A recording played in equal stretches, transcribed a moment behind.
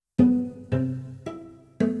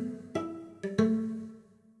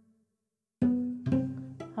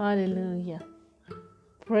Hallelujah.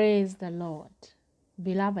 Praise the Lord.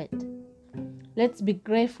 Beloved, let's be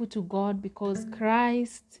grateful to God because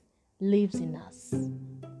Christ lives in us.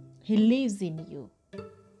 He lives in you.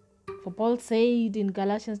 For Paul said in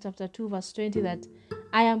Galatians chapter 2 verse 20 that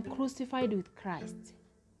I am crucified with Christ.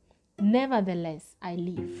 Nevertheless, I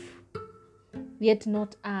live. Yet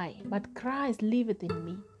not I, but Christ liveth in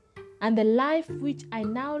me. And the life which I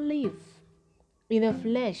now live in the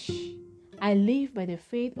flesh, I live by the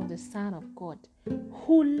faith of the Son of God,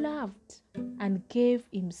 who loved and gave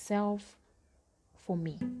himself for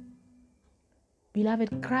me.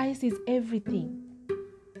 Beloved, Christ is everything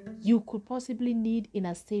you could possibly need in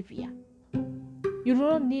a Savior. You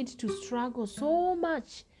don't need to struggle so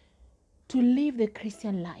much to live the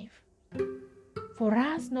Christian life. For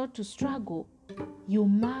us not to struggle, you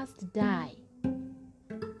must die.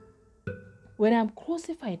 When I'm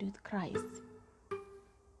crucified with Christ,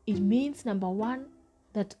 it means, number one,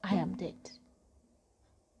 that I am dead.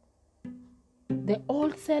 The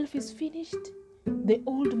old self is finished. The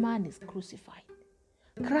old man is crucified.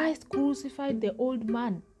 Christ crucified the old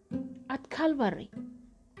man at Calvary.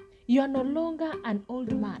 You are no longer an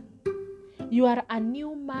old man. You are a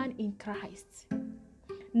new man in Christ.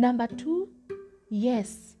 Number two,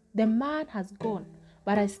 yes, the man has gone,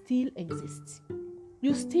 but I still exist.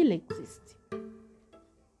 You still exist.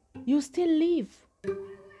 You still live.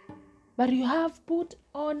 But you have put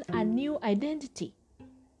on a new identity.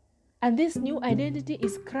 And this new identity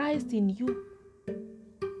is Christ in you.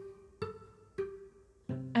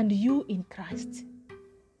 And you in Christ.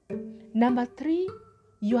 Number three,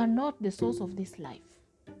 you are not the source of this life.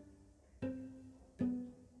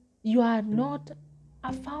 You are not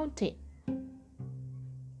a fountain.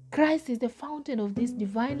 Christ is the fountain of this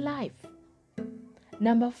divine life.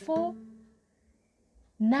 Number four,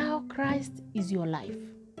 now Christ is your life.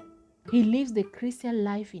 He lives the Christian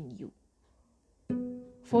life in you.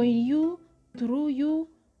 For in you, through you,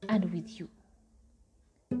 and with you.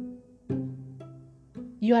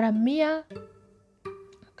 You are a mere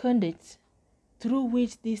conduit through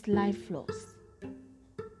which this life flows.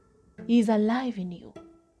 He is alive in you.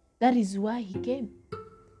 That is why he came.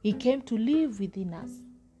 He came to live within us.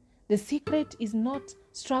 The secret is not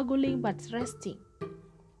struggling but resting,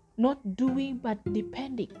 not doing but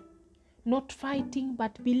depending, not fighting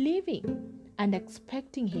but believing and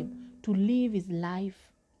expecting him to live his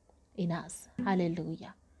life in us.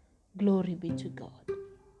 Hallelujah. Glory be to God.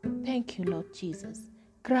 Thank you, Lord Jesus.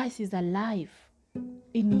 Christ is alive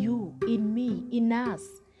in you, in me, in us.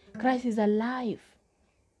 Christ is alive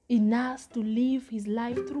in us to live his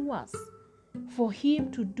life through us. For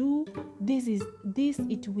him to do this,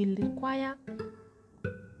 it will require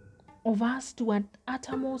of us to an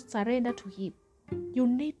uttermost surrender to him. You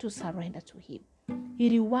need to surrender to him. He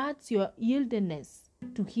rewards your yieldedness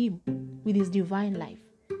to him with his divine life.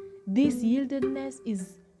 This yieldedness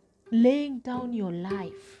is laying down your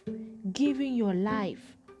life, giving your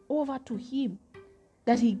life over to him,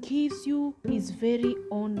 that he gives you his very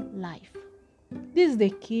own life. This is the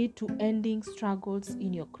key to ending struggles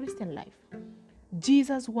in your Christian life.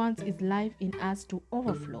 Jesus wants his life in us to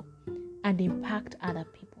overflow and impact other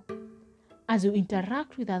people. As you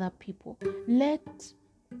interact with other people,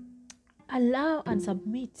 allow and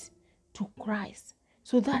submit to Christ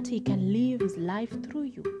so that he can live his life through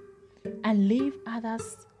you and live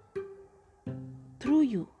others through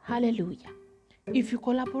you. Hallelujah. If you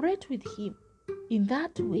collaborate with him in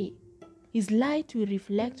that way, his light will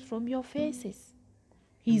reflect from your faces.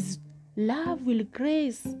 His love will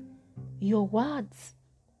grace your words,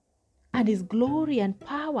 and his glory and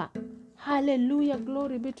power, hallelujah,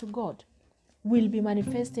 glory be to God, will be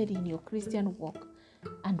manifested in your Christian walk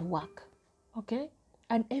and work. Okay?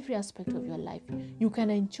 And every aspect of your life. You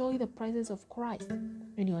can enjoy the presence of Christ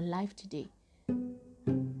in your life today.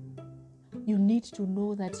 You need to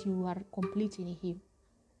know that you are complete in him.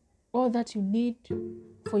 All that you need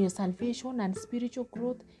for your salvation and spiritual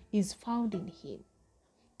growth is found in him.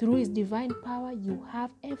 Through his divine power, you have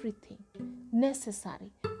everything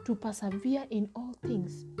necessary to persevere in all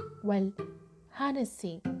things while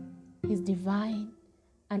harnessing his divine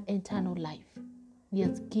and eternal life he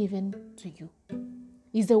has given to you.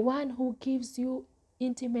 He's the one who gives you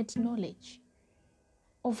intimate knowledge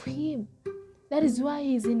of him. That is why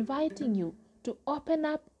he is inviting you to open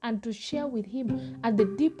up and to share with him at the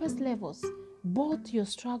deepest levels both your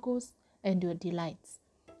struggles and your delights.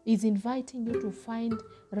 He's inviting you to find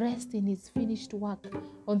rest in his finished work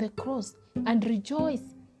on the cross and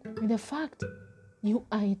rejoice in the fact you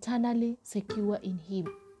are eternally secure in him.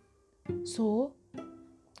 So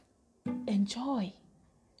enjoy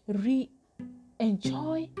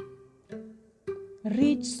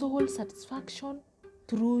reach soul satisfaction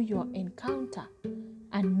through your encounter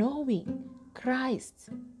and knowing Christ,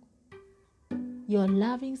 your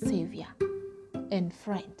loving Savior and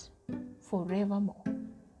friend forevermore.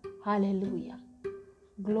 Hallelujah.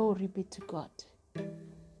 Glory be to God.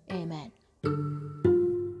 Amen.